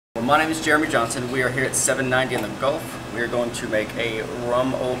My name is Jeremy Johnson. We are here at 790 in the Gulf. We are going to make a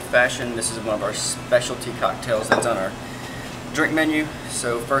rum old fashioned. This is one of our specialty cocktails that's on our drink menu.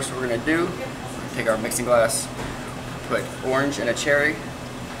 So first what we're going to do, take our mixing glass, put orange and a cherry,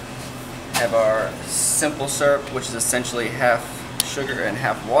 have our simple syrup, which is essentially half sugar and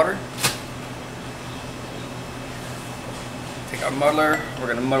half water. Take our muddler, we're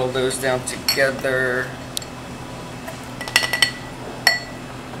going to muddle those down together.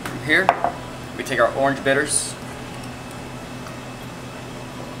 From here, we take our orange bitters.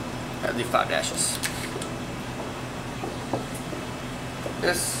 That'll do 5 dashes.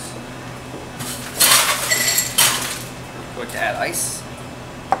 This. We're going to add ice.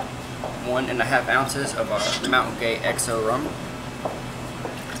 1.5 ounces of our Mountain Gay XO rum.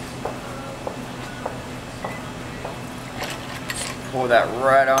 Pour that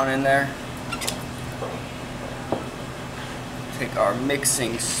right on in there. Take our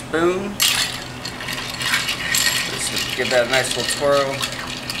mixing spoon. Just give that a nice little twirl.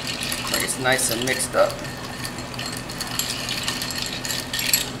 Make it nice and mixed up.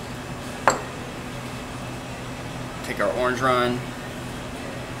 Take our orange rind.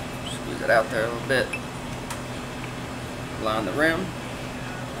 Squeeze it out there a little bit. Line the rim.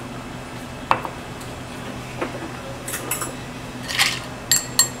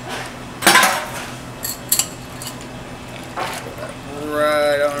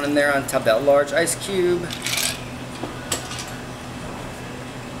 Right on in there on top of that large ice cube.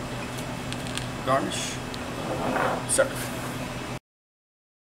 Garnish. Serve.